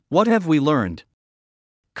What have we learned?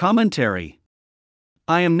 Commentary.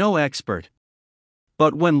 I am no expert.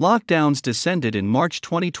 But when lockdowns descended in March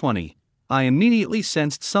 2020, I immediately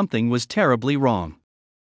sensed something was terribly wrong.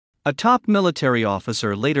 A top military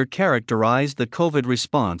officer later characterized the COVID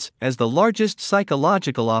response as the largest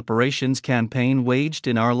psychological operations campaign waged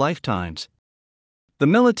in our lifetimes. The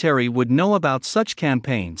military would know about such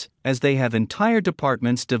campaigns, as they have entire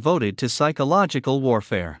departments devoted to psychological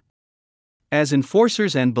warfare. As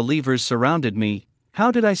enforcers and believers surrounded me,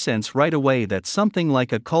 how did I sense right away that something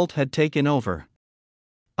like a cult had taken over?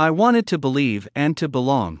 I wanted to believe and to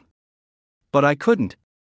belong. But I couldn't.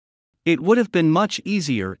 It would have been much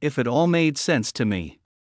easier if it all made sense to me.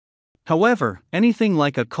 However, anything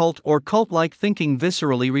like a cult or cult-like thinking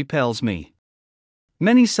viscerally repels me.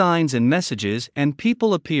 Many signs and messages and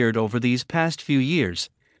people appeared over these past few years,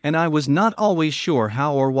 and I was not always sure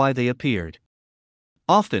how or why they appeared.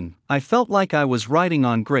 Often, I felt like I was riding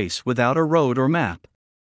on grace without a road or map.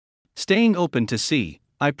 Staying open to see,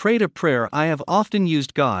 I prayed a prayer I have often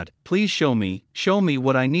used: God, please show me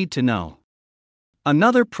what I need to know.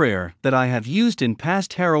 Another prayer that I have used in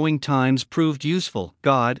past harrowing times proved useful: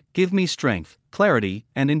 God, give me strength, clarity,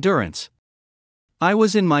 and endurance. I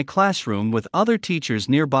was in my classroom with other teachers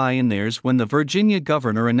nearby in theirs when the Virginia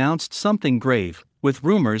governor announced something grave, with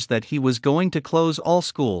rumors that he was going to close all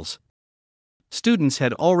schools. Students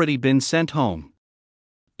had already been sent home.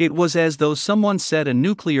 It was as though someone said a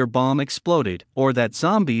nuclear bomb exploded or that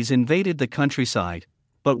zombies invaded the countryside,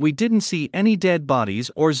 but we didn't see any dead bodies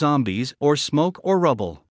or zombies or smoke or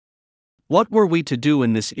rubble. What were we to do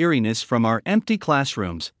in this eeriness from our empty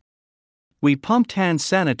classrooms? We pumped hand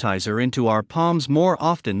sanitizer into our palms more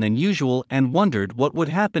often than usual and wondered what would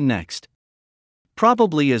happen next.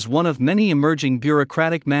 Probably as one of many emerging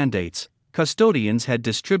bureaucratic mandates, custodians had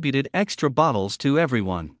distributed extra bottles to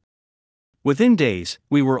everyone. Within days,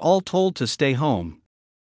 we were all told to stay home.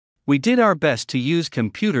 We did our best to use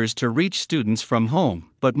computers to reach students from home,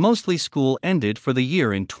 but mostly school ended for the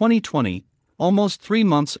year in 2020, almost 3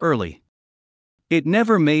 months early. It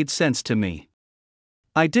never made sense to me.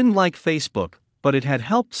 I didn't like Facebook, but it had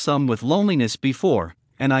helped some with loneliness before,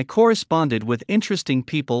 and I corresponded with interesting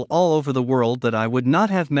people all over the world that I would not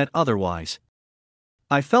have met otherwise.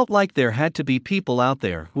 I felt like there had to be people out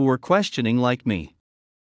there who were questioning like me.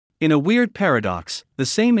 In a weird paradox, the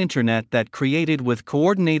same internet that created with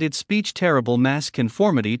coordinated speech terrible mass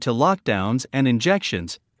conformity to lockdowns and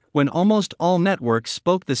injections, when almost all networks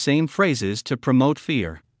spoke the same phrases to promote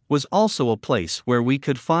fear, was also a place where we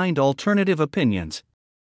could find alternative opinions.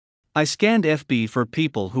 I scanned FB for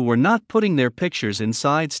people who were not putting their pictures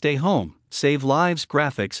inside "Stay Home, Save Lives"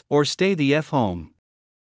 graphics or "Stay the F Home."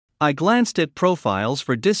 I glanced at profiles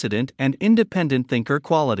for dissident and independent thinker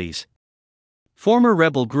qualities. Former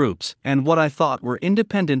rebel groups and what I thought were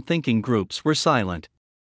independent thinking groups were silent.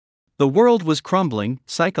 The world was crumbling,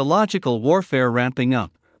 psychological warfare ramping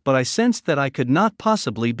up, but I sensed that I could not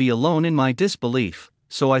possibly be alone in my disbelief,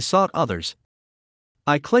 so I sought others.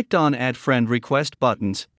 I clicked on Add Friend Request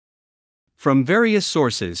buttons. From various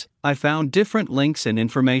sources, I found different links and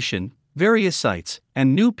information, various sites,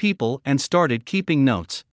 and new people, and started keeping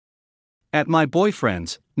notes. At my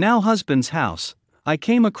boyfriend's, now husband's house, I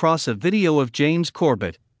came across a video of James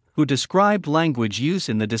Corbett, who described language use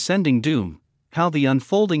in The Descending Doom, how the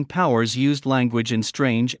unfolding powers used language in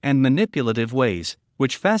strange and manipulative ways,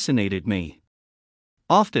 which fascinated me.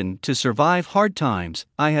 Often, to survive hard times,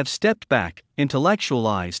 I have stepped back,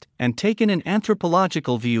 intellectualized, and taken an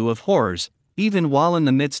anthropological view of horrors, even while in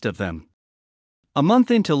the midst of them. A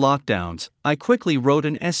month into lockdowns, I quickly wrote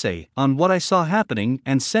an essay on what I saw happening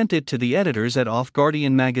and sent it to the editors at Off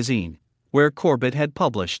Guardian magazine, where Corbett had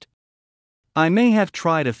published. I may have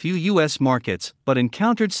tried a few US markets but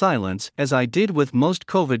encountered silence, as I did with most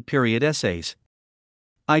COVID period essays.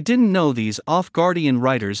 I didn't know these Off Guardian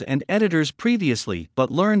writers and editors previously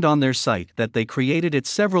but learned on their site that they created it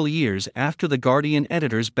several years after the Guardian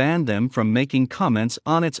editors banned them from making comments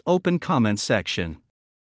on its open comments section.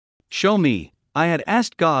 Show me. I had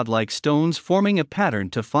asked God, like stones forming a pattern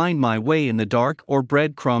to find my way in the dark or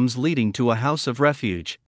breadcrumbs leading to a house of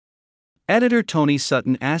refuge. Editor Tony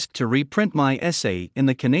Sutton asked to reprint my essay in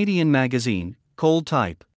the Canadian magazine, Cold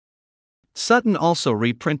Type. Sutton also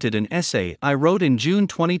reprinted an essay I wrote in June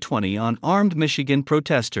 2020 on armed Michigan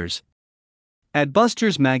protesters.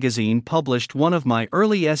 Adbusters magazine published one of my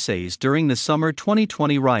early essays during the summer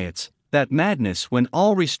 2020 riots, that madness when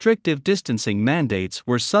all restrictive distancing mandates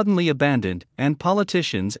were suddenly abandoned and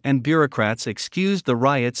politicians and bureaucrats excused the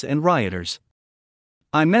riots and rioters.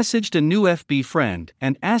 I messaged a new FB friend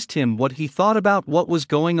and asked him what he thought about what was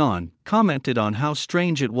going on, commented on how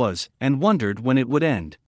strange it was, and wondered when it would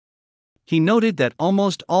end. He noted that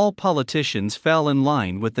almost all politicians fell in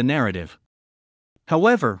line with the narrative.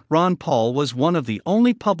 However, Ron Paul was one of the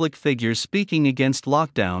only public figures speaking against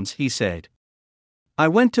lockdowns, he said. I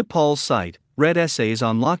went to Paul's site, read essays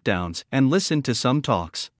on lockdowns, and listened to some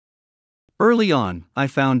talks. Early on, I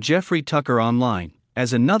found Jeffrey Tucker online,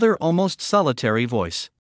 as another almost solitary voice.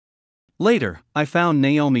 Later, I found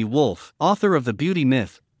Naomi Wolf, author of The Beauty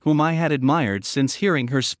Myth, whom I had admired since hearing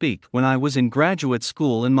her speak when I was in graduate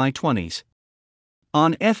school in my 20s.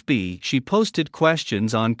 On FB, she posted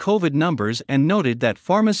questions on COVID numbers and noted that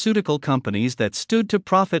pharmaceutical companies that stood to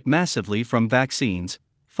profit massively from vaccines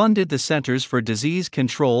funded the Centers for Disease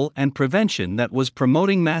Control and Prevention that was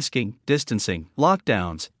promoting masking, distancing,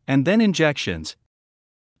 lockdowns, and then injections.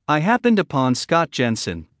 I happened upon Scott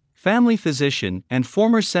Jensen, family physician and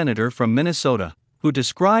former senator from Minnesota, who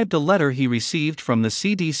described a letter he received from the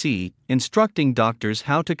CDC instructing doctors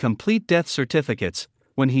how to complete death certificates,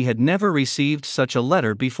 when he had never received such a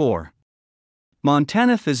letter before.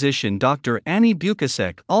 Montana physician Dr. Annie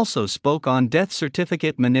Bukasek also spoke on death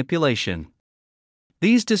certificate manipulation.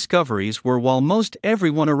 These discoveries were while most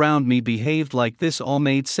everyone around me behaved like this all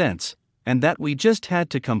made sense, and that we just had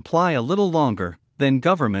to comply a little longer, then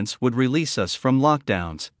governments would release us from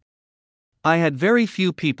lockdowns. I had very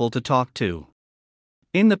few people to talk to.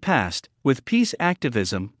 In the past, with peace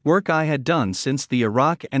activism, work I had done since the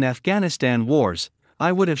Iraq and Afghanistan wars,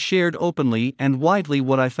 I would have shared openly and widely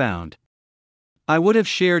what I found. I would have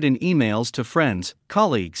shared in emails to friends,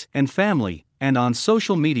 colleagues, and family, and on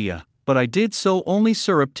social media, but I did so only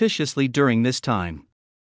surreptitiously during this time.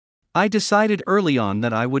 I decided early on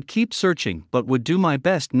that I would keep searching but would do my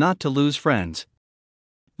best not to lose friends.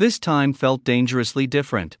 This time felt dangerously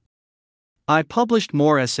different. I published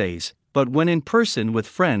more essays, but when in person with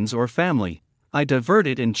friends or family, I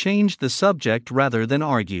diverted and changed the subject rather than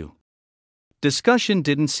argue. Discussion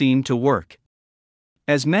didn't seem to work.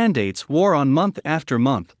 As mandates wore on month after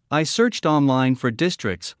month, I searched online for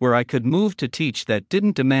districts where I could move to teach that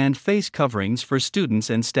didn't demand face coverings for students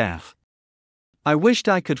and staff. I wished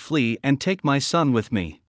I could flee and take my son with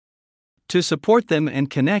me. To support them and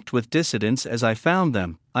connect with dissidents as I found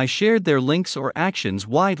them, I shared their links or actions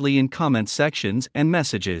widely in comment sections and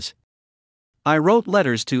messages. I wrote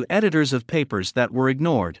letters to editors of papers that were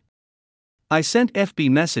ignored. I sent FB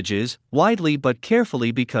messages, widely but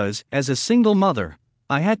carefully because, as a single mother,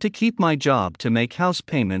 I had to keep my job to make house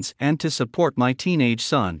payments and to support my teenage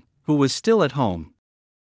son, who was still at home.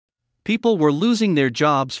 People were losing their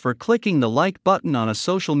jobs for clicking the like button on a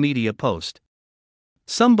social media post.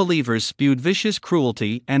 Some believers spewed vicious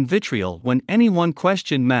cruelty and vitriol when anyone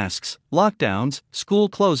questioned masks, lockdowns, school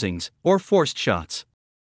closings, or forced shots.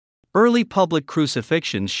 Early public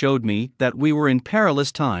crucifixions showed me that we were in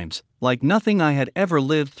perilous times, like nothing I had ever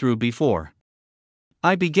lived through before.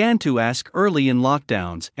 I began to ask early in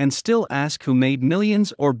lockdowns and still ask who made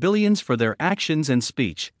millions or billions for their actions and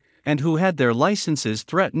speech, and who had their licenses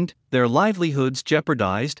threatened, their livelihoods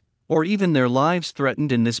jeopardized, or even their lives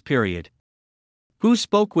threatened in this period. Who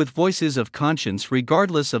spoke with voices of conscience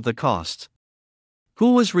regardless of the costs?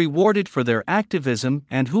 Who was rewarded for their activism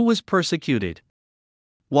and who was persecuted?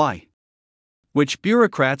 Why? Which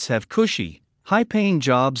bureaucrats have cushy, high-paying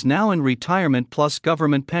jobs now in retirement plus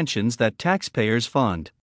government pensions that taxpayers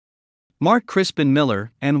fund? Mark Crispin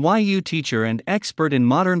Miller, NYU teacher and expert in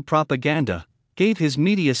modern propaganda, gave his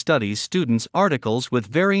media studies students articles with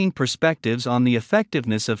varying perspectives on the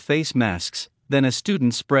effectiveness of face masks. Then a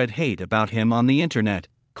student spread hate about him on the internet,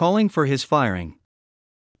 calling for his firing.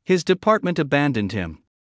 His department abandoned him.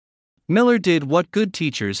 Miller did what good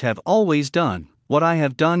teachers have always done. What I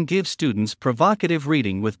have done: give students provocative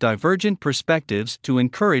reading with divergent perspectives to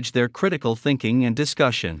encourage their critical thinking and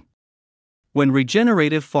discussion. When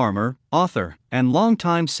regenerative farmer, author, and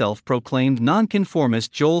longtime self-proclaimed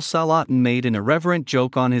nonconformist Joel Salatin made an irreverent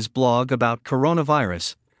joke on his blog about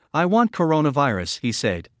coronavirus, "I want coronavirus," he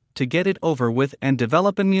said, "to get it over with and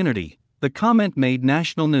develop immunity," the comment made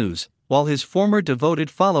national news, while his former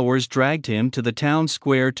devoted followers dragged him to the town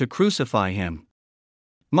square to crucify him.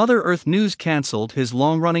 Mother Earth News cancelled his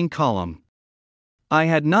long-running column. I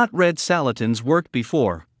had not read Salatin's work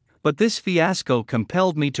before, but this fiasco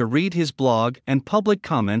compelled me to read his blog and public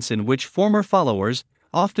comments in which former followers,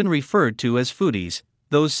 often referred to as foodies,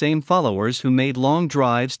 those same followers who made long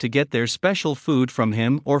drives to get their special food from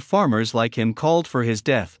him or farmers like him, called for his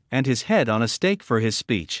death and his head on a stake for his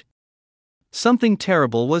speech. Something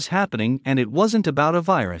terrible was happening, and it wasn't about a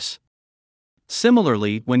virus.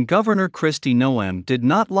 Similarly, when Governor Kristi Noem did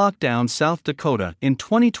not lock down South Dakota in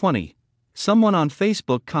 2020, someone on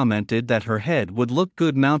Facebook commented that her head would look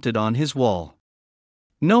good mounted on his wall.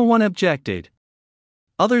 No one objected.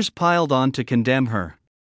 Others piled on to condemn her.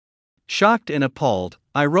 Shocked and appalled,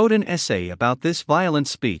 I wrote an essay about this violent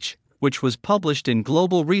speech, which was published in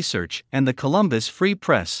Global Research and the Columbus Free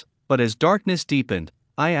Press, but as darkness deepened,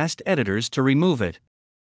 I asked editors to remove it.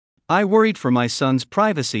 I worried for my son's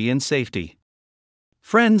privacy and safety.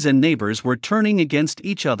 Friends and neighbors were turning against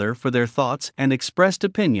each other for their thoughts and expressed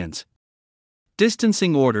opinions.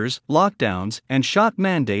 Distancing orders, lockdowns, and shot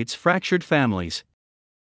mandates fractured families.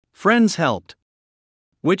 Friends helped.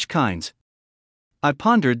 Which kinds? I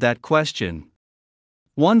pondered that question.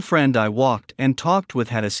 One friend I walked and talked with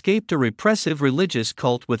had escaped a repressive religious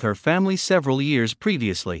cult with her family several years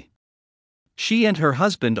previously. She and her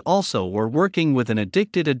husband also were working with an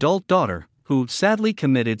addicted adult daughter, who sadly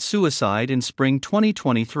committed suicide in spring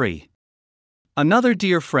 2023. Another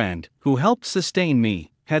dear friend, who helped sustain me,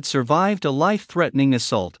 had survived a life-threatening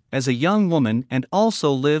assault as a young woman and also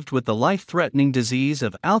lived with the life-threatening disease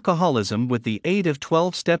of alcoholism with the aid of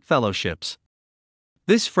 12-step fellowships.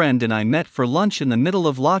 This friend and I met for lunch in the middle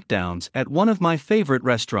of lockdowns at one of my favorite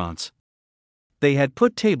restaurants. They had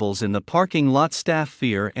put tables in the parking lot. Staff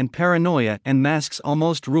fear and paranoia and masks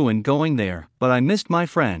almost ruined going there, but I missed my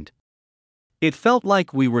friend. It felt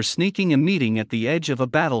like we were sneaking a meeting at the edge of a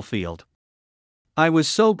battlefield. I was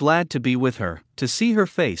so glad to be with her, to see her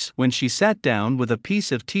face when she sat down with a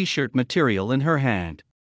piece of t-shirt material in her hand.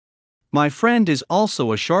 My friend is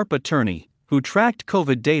also a sharp attorney, who tracked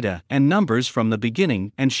COVID data and numbers from the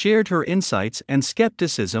beginning and shared her insights and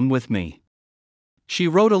skepticism with me. She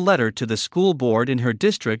wrote a letter to the school board in her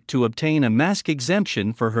district to obtain a mask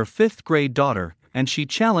exemption for her 5th grade daughter, and she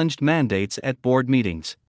challenged mandates at board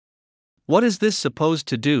meetings. "What is this supposed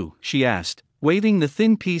to do?" she asked, waving the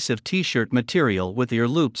thin piece of t-shirt material with ear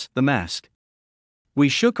loops, the mask. We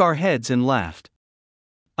shook our heads and laughed.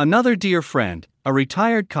 Another dear friend, a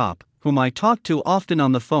retired cop, whom I talked to often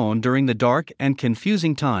on the phone during the dark and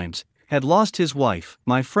confusing times, had lost his wife,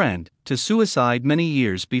 my friend, to suicide many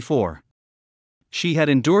years before. She had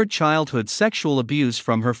endured childhood sexual abuse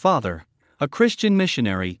from her father, a Christian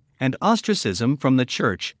missionary, and ostracism from the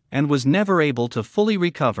church, and was never able to fully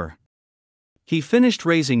recover. He finished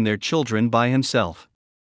raising their children by himself.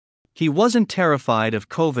 He wasn't terrified of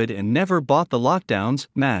COVID and never bought the lockdowns,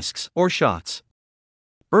 masks, or shots.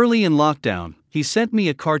 Early in lockdown, he sent me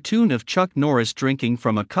a cartoon of Chuck Norris drinking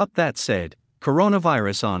from a cup that said,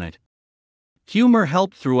 "Coronavirus" on it. Humor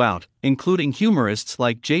helped throughout, including humorists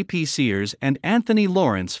like J.P. Sears and Anthony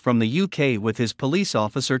Lawrence from the UK with his police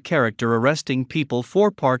officer character arresting people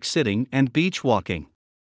for park sitting and beach walking.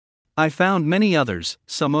 I found many others,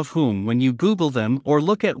 some of whom, when you Google them or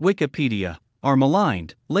look at Wikipedia, are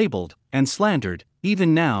maligned, labeled, and slandered,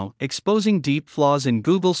 even now, exposing deep flaws in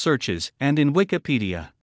Google searches and in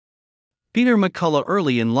Wikipedia. Peter McCullough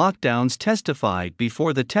early in lockdowns testified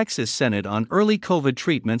before the Texas Senate on early COVID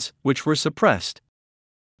treatments, which were suppressed.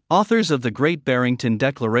 Authors of the Great Barrington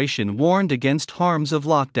Declaration warned against harms of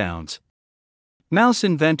lockdowns. Mouse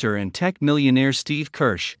inventor and tech millionaire Steve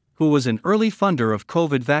Kirsch, who was an early funder of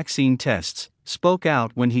COVID vaccine tests, spoke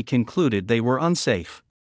out when he concluded they were unsafe.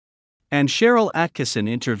 And Cheryl Atkinson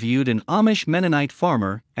interviewed an Amish Mennonite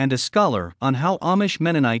farmer and a scholar on how Amish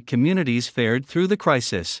Mennonite communities fared through the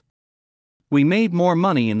crisis. "We made more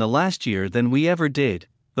money in the last year than we ever did,"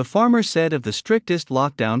 the farmer said of the strictest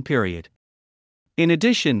lockdown period. In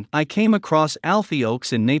addition, I came across Alfie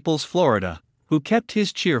Oakes in Naples, Florida, who kept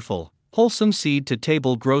his cheerful, wholesome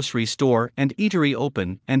seed-to-table grocery store and eatery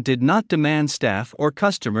open and did not demand staff or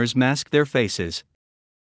customers mask their faces.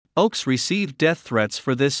 Oakes received death threats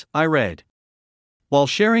for this, I read. While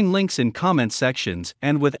sharing links in comment sections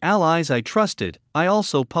and with allies I trusted, I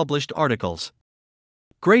also published articles.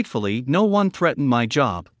 Gratefully, no one threatened my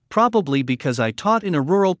job, probably because I taught in a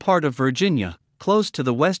rural part of Virginia, close to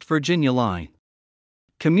the West Virginia line.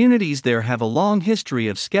 Communities there have a long history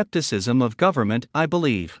of skepticism of government, I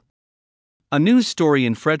believe. A news story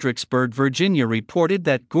in Fredericksburg, Virginia reported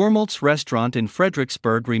that Gourmalt's restaurant in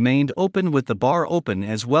Fredericksburg remained open with the bar open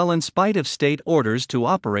as well in spite of state orders to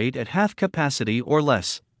operate at half capacity or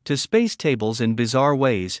less, to space tables in bizarre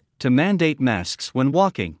ways, to mandate masks when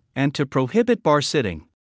walking, and to prohibit bar sitting.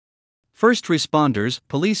 First responders,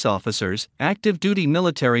 police officers, active duty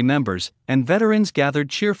military members, and veterans gathered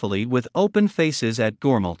cheerfully with open faces at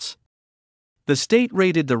Gourmalt's. The state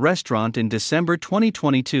raided the restaurant in December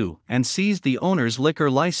 2022 and seized the owner's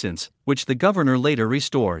liquor license, which the governor later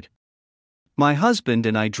restored. My husband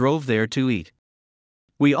and I drove there to eat.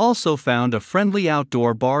 We also found a friendly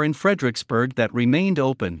outdoor bar in Fredericksburg that remained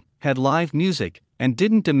open, had live music, and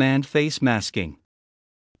didn't demand face masking.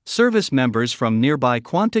 Service members from nearby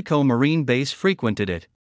Quantico Marine Base frequented it.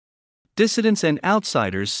 Dissidents and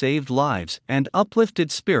outsiders saved lives and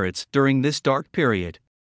uplifted spirits during this dark period.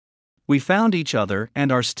 We found each other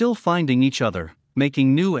and are still finding each other,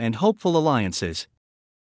 making new and hopeful alliances.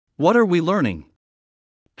 What are we learning?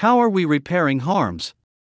 How are we repairing harms?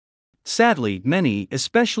 Sadly, many,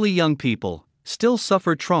 especially young people, still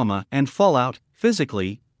suffer trauma and fallout,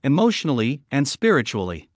 physically, emotionally, and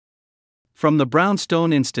spiritually. From the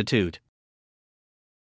Brownstone Institute.